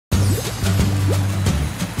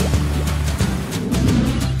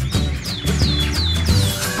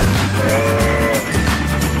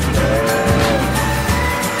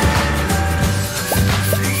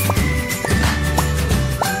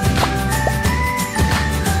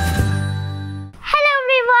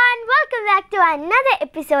another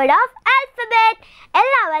episode of Alphabet.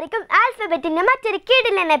 എല്ലാവർക്കും ആൽഫബറ്റിന്റെ മറ്റൊരു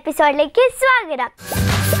കിടിലൻ എപ്പിസോഡിലേക്ക് സ്വാഗതം.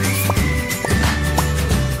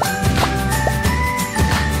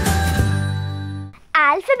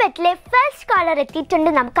 ആൽഫബറ്റിലെ ഫസ്റ്റ് കോളർ എത്തിയിട്ടുണ്ട്.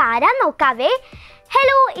 നമുക്ക് ആരാ നോക്കാവേ.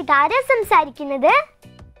 ഹലോ, ഇതാരാ സംസാരിക്കുന്നത്?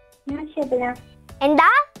 എന്താ?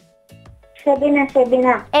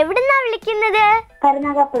 എവിടുന്നാ വിളിക്കുന്നത്?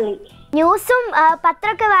 കരുനാഗപ്പള്ളി. ന്യൂസും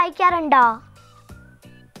പത്രമൊക്കെ വായിക്കാറുണ്ടോ?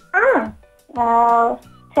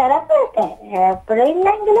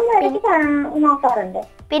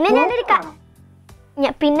 പിന്നെ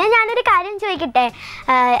ഞാനൊരു കാര്യം ചോദിക്കട്ടെ,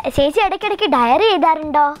 ചേച്ചി ഇടയ്ക്കിടയ്ക്ക് ഡയറി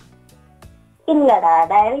എഴുതാറുണ്ടോ? ഇല്ലടാ,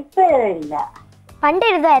 ഡയറി ഇല്ല. പണ്ട്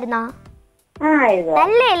എഴുതുമായിരുന്നോ?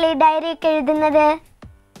 നല്ലല്ലേ ഡയറി ഒക്കെ എഴുതുന്നത്?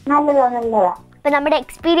 നല്ലതാ. അപ്പൊ നമ്മുടെ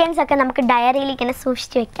എക്സ്പീരിയൻസ് ഒക്കെ നമുക്ക് ഡയറിയിൽ ഇങ്ങനെ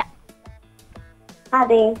സൂക്ഷിച്ചു വെക്കാം.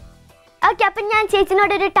 അതെ. ഓക്കെ, അപ്പൊ ഞാൻ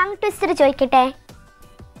ചേച്ചിനോട് ഒരു ടങ് ട്വിസ്റ്റർ ചോദിക്കട്ടെ?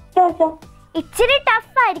 ഇച്ചിരി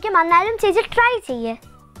ടഫ് ആയിരിക്കും, എന്നാലും ചേച്ചി ട്രൈ ചെയ്യേ.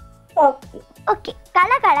 ഓക്കെ.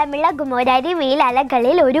 കള കള മിളകുമോരരിവേൽ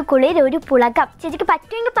അലകളിൽ ഒരു കുളിർ ഒരു പുളകം. ചേച്ചിക്ക്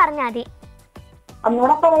പറ്റുമെങ്കിൽ പറഞ്ഞാൽ മതി.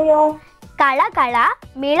 കള കള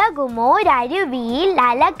മിളകുമോരരുവിയിൽ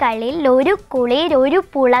അലകളിൽ ഒരു കുളിർ ഒരു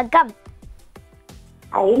പുളകം.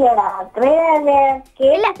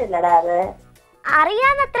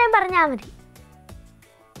 അറിയാന്നത്രയും പറഞ്ഞാ മതി.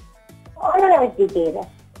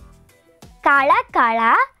 കള കള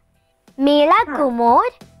മിളകുമോർ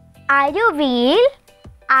അരുവിയിൽ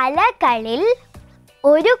അലകളിൽ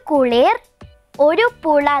ഒരു കുളിർ ഒരു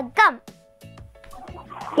പുളകം.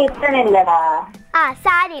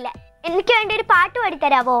 സാരില്ല, എനിക്ക് വേണ്ടി ഒരു പാട്ട്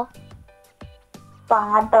പാടിത്തരാവോ?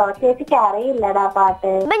 പാട്ടോ? ചേച്ചിക്ക് അറിയില്ലടാ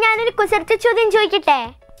പാട്ട്. അപ്പൊ ഞാനൊരു കുസൃതി ചോദ്യം ചോദിക്കട്ടെ?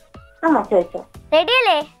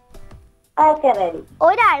 റെഡിയല്ലേ?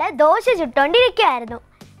 ഒരാള് ദോശ ചുട്ടോണ്ടിരിക്കുവായിരുന്നു.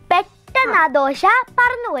 പെട്ടെന്ന് ആ ദോശ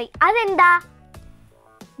പറന്നുപോയി. അതെന്താ?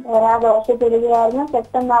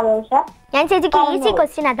 ഞാൻ ചേച്ചിക്ക് ഈസി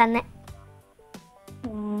ക്വസ്റ്റ്യനാ തന്നെ.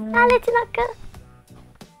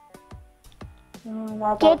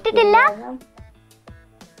 കേട്ടിട്ടില്ല?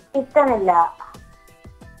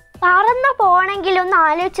 പറന്നു പോണെങ്കിൽ ഒന്ന്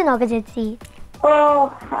ആലോചിച്ച് നോക്ക ചേച്ചി.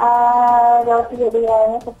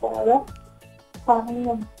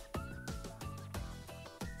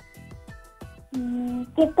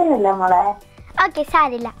 കിട്ടുന്നില്ല മോളെ. ഓക്കെ,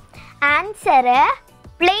 സാരില്ല. Answer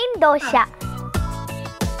plain dosa.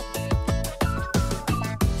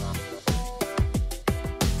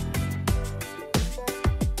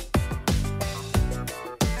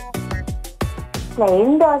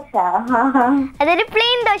 അതൊരു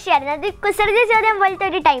പ്ലെയിൻ ദോശയായിരുന്നു. അത് കുസൃതി ചോദ്യം പോലത്തെ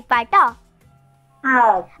ഒരു ടൈപ്പാട്ടോ.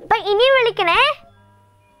 അപ്പൊ ഇനിയും വിളിക്കണേ.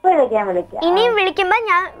 ഇനിയും വിളിക്കുമ്പോ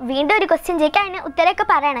ഞാൻ വീണ്ടും ഒരു ക്വസ്റ്റ്യൻ ചോദിക്കാം, അതിന് ഉത്തരമൊക്കെ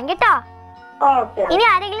പറയണം കേട്ടോ. ഇനി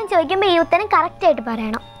ആരെങ്കിലും ചോദിക്കുമ്പോ ഈ ഉത്തരം കറക്റ്റ് ആയിട്ട്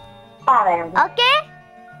പറയണം. Okay,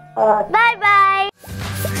 bye bye.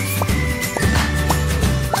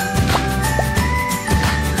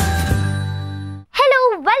 Hello,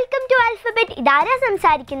 welcome to alphabet. ഇതാരാ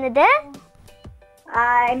സംസാരിക്കുന്നത്?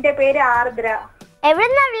 എന്റെ പേര് ആർദ്ര.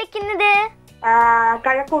 എവിടെന്നാ വിളിക്കുന്നത്?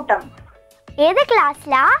 കഴക്കൂട്ടം. ഏത്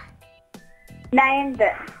ക്ലാസ്സിലാ? 9th.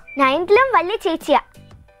 വലിയ ചേച്ചിയാ?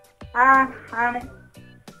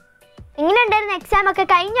 എങ്ങനെ ഉണ്ടായിരുന്നു എക്സാം ഒക്കെ?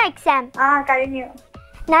 കഴിഞ്ഞോ എക്സാം? കഴിഞ്ഞു.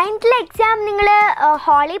 9th എക്സാം നിങ്ങള്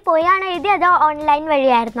ഹാളിൽ പോയാണോ എഴുതി അതോ ഓൺലൈൻ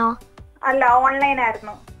വഴിയായിരുന്നോ? അല്ല, ഓൺലൈൻ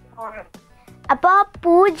ആയിരുന്നു. അപ്പൊ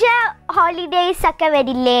പൂജ ഹോളിഡേയ്സ് ഒക്കെ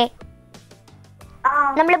വരില്ലേ?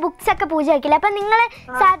 നമ്മള് ബുക്സ് ഒക്കെ പൂജ വെക്കില്ല. അപ്പൊ നിങ്ങള്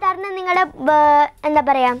സാധാരണ നിങ്ങളുടെ എന്താ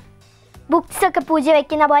പറയാ ബുക്സ് ഒക്കെ പൂജ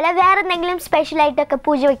വെക്കുന്ന പോലെ വേറെ എന്തെങ്കിലും സ്പെഷ്യൽ ആയിട്ടൊക്കെ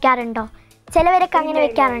പൂജ വെക്കാറുണ്ടോ? ചിലവരൊക്കെ അങ്ങനെ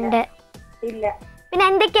വെക്കാറുണ്ട്. പിന്നെ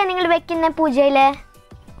എന്തൊക്കെയാ നിങ്ങൾ വെക്കുന്ന പൂജയില്?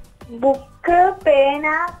 ബുക്ക്, പേന,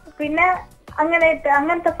 പിന്നെ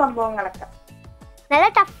അങ്ങനത്തെ സംഭവങ്ങളൊക്കെ. നല്ല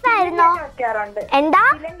ടഫ് ആയിരുന്നോ? എന്താ?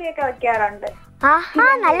 വെക്കാറുണ്ട്. ആഹാ,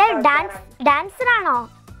 നല്ല ഡാൻസറാണോ?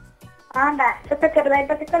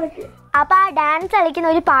 അപ്പൊ ആ ഡാൻസ് കളിക്കുന്ന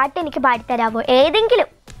ഒരു പാട്ട് എനിക്ക് പാടിത്തരാമോ? ഏതെങ്കിലും?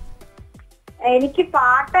 എനിക്ക്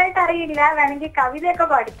പാട്ടായിട്ട് അറിയില്ല, വേണമെങ്കിൽ കവിതയൊക്കെ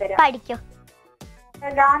പാടിത്തരാം. പഠിക്കോ?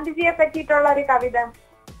 ഗാന്ധിജിയെ പറ്റിയിട്ടുള്ള ഒരു കവിത.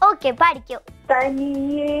 ഓക്കെ, പഠിക്കോ.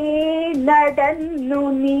 തനിയേ നടന്നു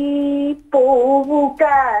നീ പോവുക,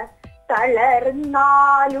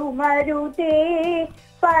 തളർന്നാലുമരുതേ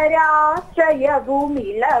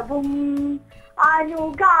പരാശ്രയവുമിളവും,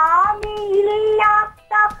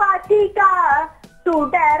 അനുഗാമിയില്ലാത്ത പതിക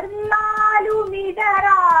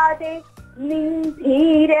തുടർന്നാലുമിടരാതെ നിൻ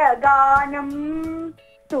ധീരഗാനം,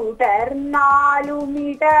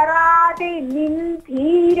 തുടർന്നാലുമിടരാതെ നിൻ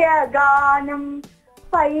ധീരഗാനം.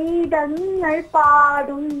 പൈതങ്ങൾ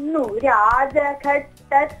പാടുന്നു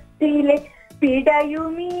രാജഘട്ടത്തിലെ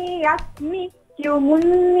പിടയുമീ അഗ്നിക്കു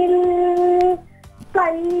മുന്നിൽ,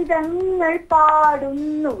 കൈതങ്ങൾ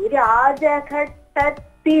പാടുന്നു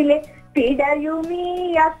രാജഘട്ടത്തിലെ പിടയുമീ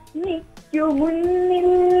അഗ്നിക്കു മുന്നിൽ.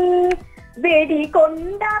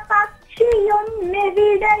 വെടികൊണ്ട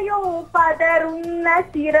പക്ഷിയൊന്നെവിടെയോ പതറുന്ന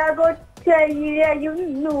ചിറകൊച്ച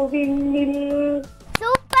ഇഴയുന്നു വിണ്ണിൽ.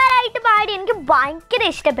 സൂപ്പർ ആയിട്ട് പാടി, എനിക്ക് ഭയങ്കര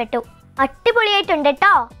ഇഷ്ടപ്പെട്ടു. അടിപൊളിയായിട്ടുണ്ട്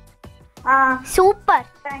കേട്ടോ. സൂപ്പർ.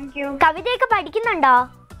 Thank you. കവിതയൊക്കെ പഠിക്കുന്നുണ്ടോ?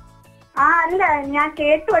 അല്ല, ഞാൻ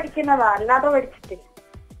കേട്ട് പഠിക്കുന്നതാ, അല്ലാതെ പഠിച്ചിട്ടില്ല.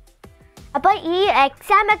 അപ്പൊ ഈ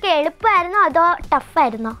എക്സാം ഒക്കെ എളുപ്പമായിരുന്നോ അതോ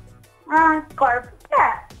ടഫായിരുന്നോ?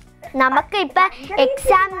 നമുക്കിപ്പോ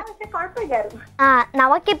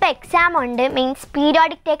എക്സാം ഉണ്ട്, മീൻസ്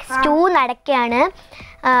പീരിയോഡിക് ടെസ്റ്റ് 2 നടക്കുകയാണ്.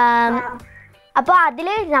 അപ്പോൾ അതിൽ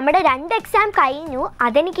നമ്മുടെ 2 എക്സാം കഴിഞ്ഞു,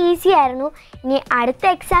 അതെനിക്ക് ഈസി ആയിരുന്നു. ഇനി അടുത്ത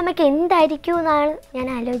എക്സാം ഒക്കെ എന്തായിരിക്കും എന്നാണ് ഞാൻ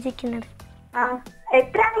ആലോചിക്കുന്നത്.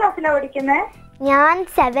 എത്രാം ക്ലാസ്സിലാണ് പഠിക്കുന്നത്? ഞാൻ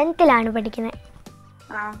 7th പഠിക്കുന്നത്.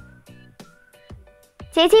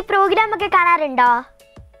 ചേച്ചി പ്രോഗ്രാം ഒക്കെ കാണാറുണ്ടോ?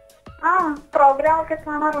 പ്രോഗ്രാം ഒക്കെ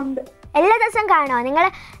കാണാറുണ്ട്. എല്ലാ ദിവസവും കാണോ? നിങ്ങൾ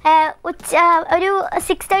ഒരു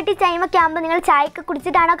 6:30 ടൈമൊക്കെ ആകുമ്പോൾ നിങ്ങൾ ചായയൊക്കെ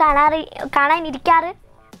കുടിച്ചിട്ടാണോ കാണാനിരിക്കാറ്?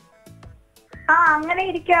 അങ്ങനെ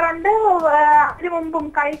ഇരിക്കാറുണ്ട്. അതിന് മുമ്പും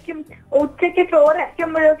കഴിക്കും, ഉച്ചയ്ക്ക് ചോറ്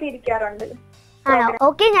വയ്ക്കുമ്പോഴൊക്കെ ഇരിക്കാറുണ്ട്. ആണോ?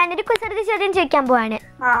 ഓക്കെ, ഞാനൊരു കുസൃതി ചോദ്യം ചോദിക്കാൻ പോവാണ്.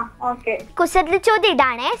 കുസൃതി ചോദ്യം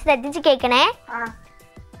ഇതാണേ, ശ്രദ്ധിച്ച് കേൾക്കണേ.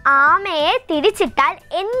 ആമയെ തിരിച്ചിട്ടാൽ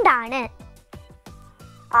എന്താണ്?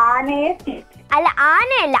 അല്ല,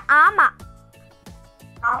 ആനയല്ല, ആമ.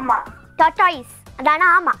 ടോട്ടോയിസ്, അതാണ്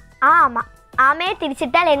ആമ. ആമയെ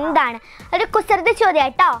തിരിച്ചിട്ടാൽ എന്താണ്? ഒരു കുസൃതി ചോദ്യം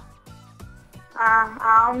കേട്ടോ.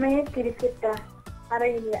 ആമയെ തിരിച്ചിട്ടാ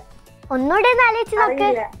അറിയില്ല. ഒന്നുകൂടെ ഒന്ന് ആലോചിച്ച് നോക്ക്.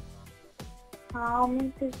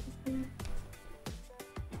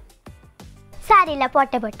 സാരില്ല,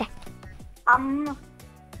 പോട്ടെ.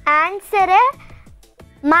 ആൻസർ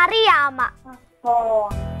മറിയാമ.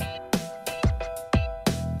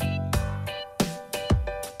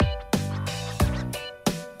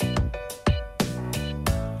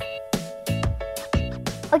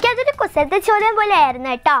 ഓക്കെ, അതൊരു കുസൃതി ചോദ്യം പോലെ ആയിരുന്നു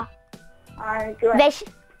കേട്ടോ.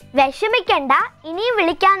 വിഷമിക്കണ്ട, ഇനിയും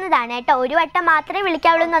വിളിക്കാവുന്നതാണ് കേട്ടോ. ഒരു വട്ടം മാത്രമേ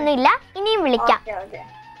വിളിക്കാവുള്ളൂ എന്നൊന്നുമില്ല, ഇനിയും വിളിക്കാം.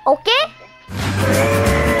 Okay.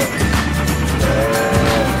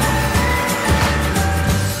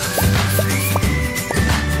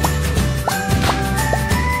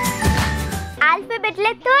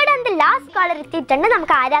 ആൽഫബറ്റിലെ 3rd and last caller എത്തിയിട്ടുണ്ട്.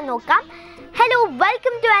 നമുക്ക് ആരാ നോക്കാം. Hello,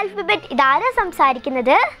 welcome to alphabet. ഇതാരാ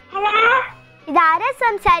സംസാരിക്കുന്നത്?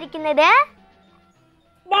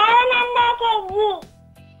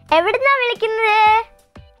 എവിടുന്നാ വിളിക്കുന്നത്?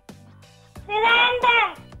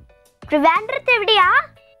 ട്രിവാൻഡ്രത്ത് എവിടെയാ?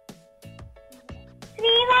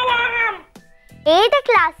 ഏത്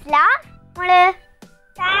ക്ലാസ്സിലാ മോള്?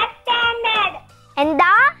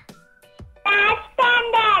 എന്താ?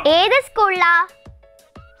 ഏത് സ്കൂളിലാ?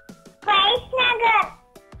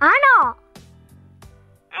 ആണോ?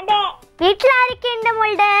 വീട്ടിലാരൊക്കെ ഉണ്ട്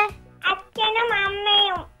മോളുടെ? അച്ഛനും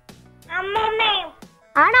അമ്മയും അമ്മമ്മയും.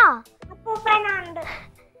 ആണോ? അപ്പൂപ്പനുണ്ട്.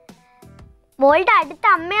 മോളുടെ അടുത്ത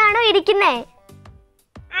അമ്മയാണോ ഇരിക്കുന്നേ?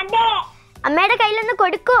 അതെ. അമ്മയുടെ കയ്യിലൊന്ന്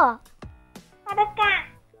കൊടുക്കുവോ?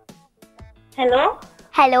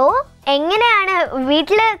 ഹലോ, എങ്ങനെയാണ്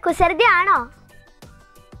വീട്ടില്? കുസൃതി ആണോ?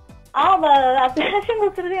 അത്യാവശ്യം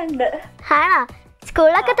കുസൃതി ഉണ്ട്. ആണോ?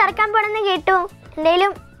 സ്കൂളൊക്കെ തുറക്കാൻ പോണെന്ന് കേട്ടു,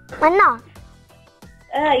 എന്തേലും വന്നോ?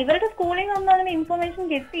 ഇവരുടെ സ്കൂളിൽ ഒന്നും അങ്ങനെ ഇൻഫർമേഷൻ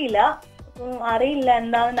കിട്ടിയില്ല, അറിയില്ല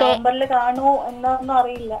എന്താണ് നവംബറിൽ കാണുമോ എന്താണെന്നും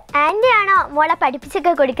അറിയില്ല. ആന്റി ആണോ മോളെ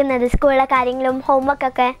പഠിപ്പിച്ചൊക്കെ കൊടുക്കുന്നത് സ്കൂളിലെ കാര്യങ്ങളും ഹോംവർക്ക്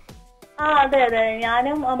ഒക്കെ? അതെ,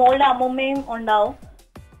 ഞാനും മോളുടെ അമ്മൂമ്മയും ഉണ്ടാവും.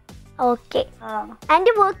 ഓക്കെ.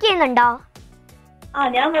 ആന്റി വർക്ക് ചെയ്യുന്നുണ്ടോ?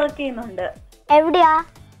 ഞാൻ വർക്ക് ചെയ്യുന്നുണ്ട്. എവിടെയാ?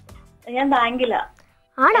 ഞാൻ ബാങ്കിലാ.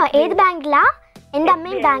 ആണോ? ഏത് ബാങ്കിലാ? എന്റെ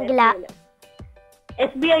അമ്മയും ബാങ്കിലാ.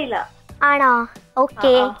 SBI ലാ. ആണോ?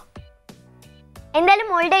 ഓക്കെ, എന്തായാലും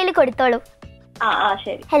മോളുടെ കയ്യിൽ കൊടുത്തോളൂ.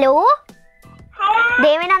 ശരി. ഹലോ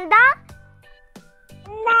ദേവനന്ദ,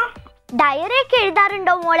 ഡയറി ഒക്കെ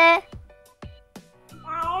എഴുതാറുണ്ടോ മോള്?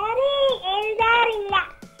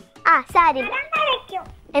 സാരി.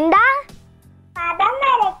 എന്താ?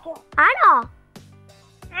 ആണോ?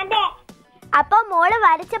 അപ്പൊ മോള്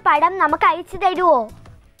വരച്ച പടം നമുക്ക് അയച്ചു തരുവോ?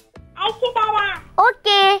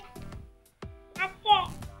 ഓക്കെ.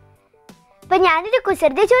 അപ്പൊ ഞാനൊരു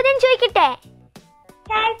കുസൃതി ചോദ്യം ചോദിക്കട്ടെ?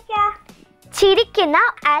 ചിരിക്കുന്ന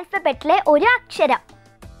ആൽഫബറ്റിലെ ഒരു അക്ഷരം.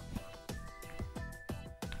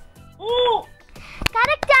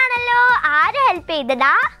 കറക്റ്റ് ആണല്ലോ. ആര് ഹെൽപ്പ്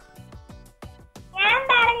ചെയ്തതാ?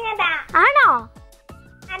 ആണോ?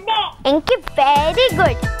 എനിക്ക് വെരി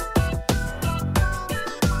ഗുഡ്.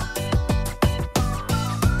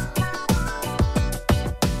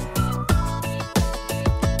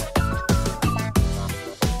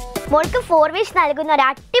 മോൾക്ക് 4 വിഷ് നൽകുന്ന ഒരു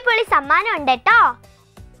അടിപൊളി സമ്മാനം ഉണ്ട് കേട്ടോ.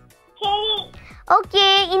 ശരി. ഓക്കെ,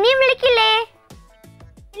 ഇനിയും വിളിക്കില്ലേ?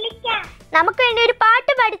 വിളിക്കാം. നമുക്ക് വേണ്ടി ഒരു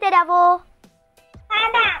പാട്ട് പാടിത്തരാവോ?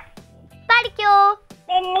 പാടാം. പാടിക്കോ.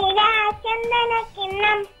 വെണ്ണില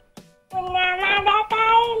ചന്ദനക്കിണ്ണം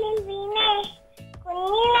പുന്നമടക്കായലിൽ വീണേ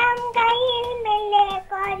കുഞ്ഞിളം കയ്യിൽ മെല്ലെ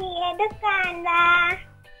കോരിയെടുക്കാൻ വാ.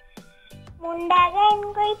 മുണ്ടകൻ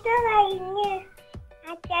കൊയ്ത്തു കഴിഞ്ഞ്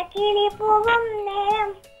അച്ചക്കിളി പൂവും നേരം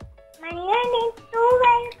മഞ്ഞണി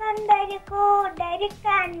തൂവൽ കൊണ്ടൊരു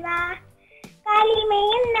കൂടൊരുക്കാൻ വാ.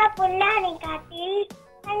 കളിമയുന്ന പുല്ലാണി കാട്ടിൽ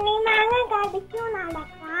കണ്ണിമാങ്ങ കടിച്ചു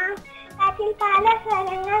നടക്കാം. കാറ്റിൽ പല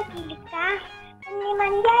സ്വരങ്ങൾ കിളിക്കാം. കുഞ്ഞി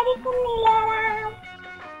മഞ്ചാരി കുന്നിലേറാം.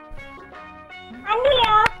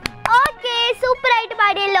 അണ്ടിയോ? ഓക്കെ, സൂപ്പർ ആയിട്ട്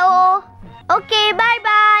പാടിയല്ലോ. Okay, bye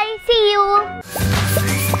bye, see you.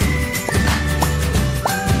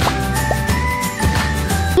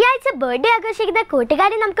 ഈ ആഴ്ച ബർത്ത്ഡേ ആഘോഷിക്കുന്ന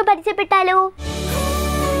കൂട്ടുകാരെ നമുക്ക് പരിചയപ്പെട്ടാലോ?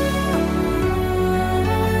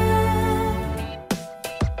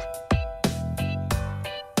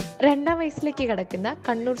 രണ്ടാം വയസ്സിലേക്ക് കടക്കുന്ന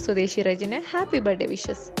കണ്ണൂർ സ്വദേശി റജിന് ഹാപ്പി ബർത്ത്ഡേ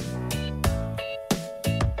വിഷസ്.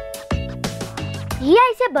 ഈ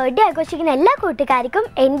ആഴ്ച ബർത്ത്ഡേ ആഘോഷിക്കുന്ന എല്ലാ കൂട്ടുകാർക്കും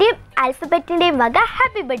എന്റെയും ആൽഫബറ്റിന്റെയും വക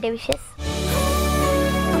ഹാപ്പി ബർത്ത്ഡേ വിഷസ്.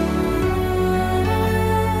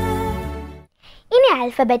 ഇനി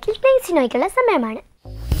ആൽഫബറ്റിൽ തിങ്സ് നോയ്ക്കുള്ള സമയമാണ്.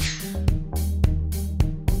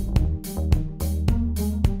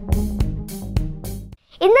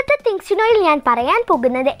 ഇന്നത്തെ തിങ്സ് നോയിൽ ഞാൻ പറയാൻ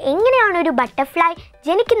പോകുന്നത് എങ്ങനെയാണ് ഒരു butterfly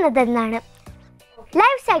ജനിക്കുന്നതെന്നാണ്.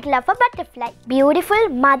 Life cycle of A butterfly. Beautiful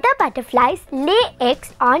mother butterflies Leh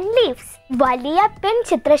eggs on leaves. വലിയ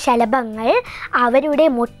പെൺചിത്രശലഭങ്ങൾ അവരുടെ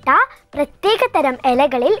മുട്ട പ്രത്യേക തരം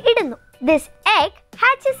ഇലകളിൽ ഇടുന്നു. This egg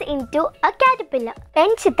hatches into a caterpillar.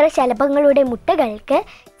 പെൺചിത്രശലഭങ്ങളുടെ മുട്ടകൾക്ക്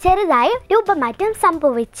ചെറുതായി രൂപമാറ്റം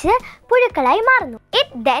സംഭവിച്ച് പുഴുക്കളായി മാറുന്നു. It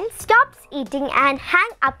then stops eating and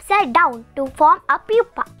hang upside down to form a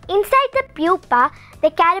pupa. Inside the pupa,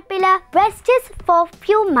 the caterpillar rests for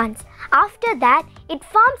few months. After that, it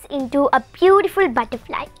forms into a beautiful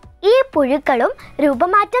butterfly. ഈ പുഴുക്കളും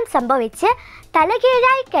രൂപമാറ്റം സംഭവിച്ച്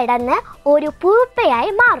തലകീഴായി കിടന്ന് ഒരു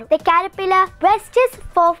പുഴുപ്പയായി മാറും. The caterpillar rests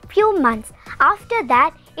for few months. After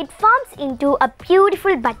that, it forms into a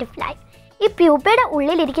beautiful butterfly. ഈ പ്യൂപ്പയുടെ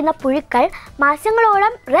ഉള്ളിലിരിക്കുന്ന പുഴുക്കൾ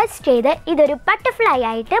മാസങ്ങളോളം റെസ്റ്റ് ചെയ്ത് ഇതൊരു ബട്ടർഫ്ലൈ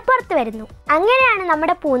ആയിട്ട് പുറത്തു വരുന്നു. അങ്ങനെയാണ്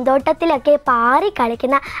നമ്മുടെ പൂന്തോട്ടത്തിലൊക്കെ പാറി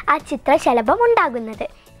കളിക്കുന്ന ആ ചിത്രശലഭം ഉണ്ടാകുന്നത്.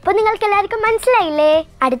 ഇപ്പോൾ നിങ്ങൾക്ക് എല്ലാവർക്കും മനസ്സിലായില്ലേ?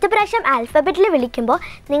 അടുത്ത പ്രാവശ്യം ആൽഫബറ്റിൽ വിളിക്കുമ്പോൾ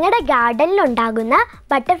നിങ്ങളുടെ ഗാർഡനിൽ ഉണ്ടാകുന്ന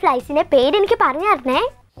ബട്ടർഫ്ലൈസിൻ്റെ പേര് എനിക്ക് പറഞ്ഞു തരണേ.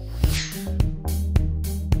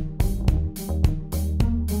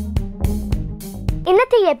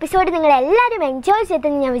 ഇന്നത്തെ ഈ എപ്പിസോഡ് നിങ്ങൾ എല്ലാവരും എൻജോയ്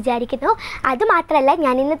ചെയ്തെന്ന് ഞാൻ വിചാരിക്കുന്നു. അതുമാത്രമല്ല,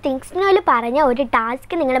 ഞാൻ ഇന്ന് തിങ്സ് നോയിൽ പറഞ്ഞ ഒരു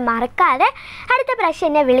ടാസ്ക് നിങ്ങൾ മറക്കാതെ അടുത്ത പ്രാവശ്യം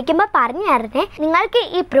എന്നെ വിളിക്കുമ്പോൾ പറഞ്ഞു തരണേ. നിങ്ങൾക്ക്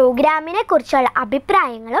ഈ പ്രോഗ്രാമിനെ കുറിച്ചുള്ള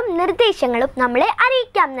അഭിപ്രായങ്ങളും നിർദ്ദേശങ്ങളും നമ്മളെ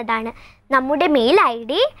അറിയിക്കാവുന്നതാണ്. നമ്മുടെ മെയിൽ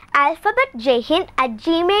ID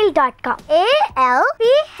alphabetjahind@gmail.com.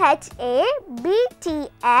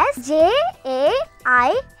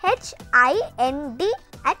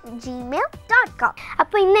 alphabetjahind@gmail.com.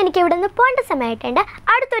 അപ്പോൾ ഇന്ന് എനിക്ക് ഇവിടെ നിന്ന് പോകേണ്ട സമയമായിട്ടുണ്ട്.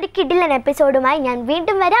 അടുത്തൊരു കിഡിലൻ എപ്പിസോഡുമായി ഞാൻ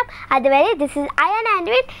വീണ്ടും വരാം. അതുവരെ this is Ayan and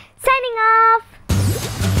with signing off.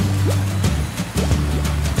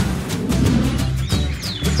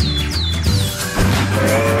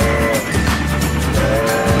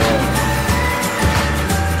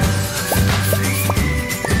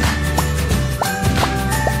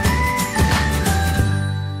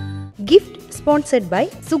 Gift sponsored by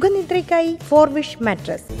സുഖനിദ്രയ്ക്കായി 4 Wish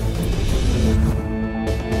Mattress.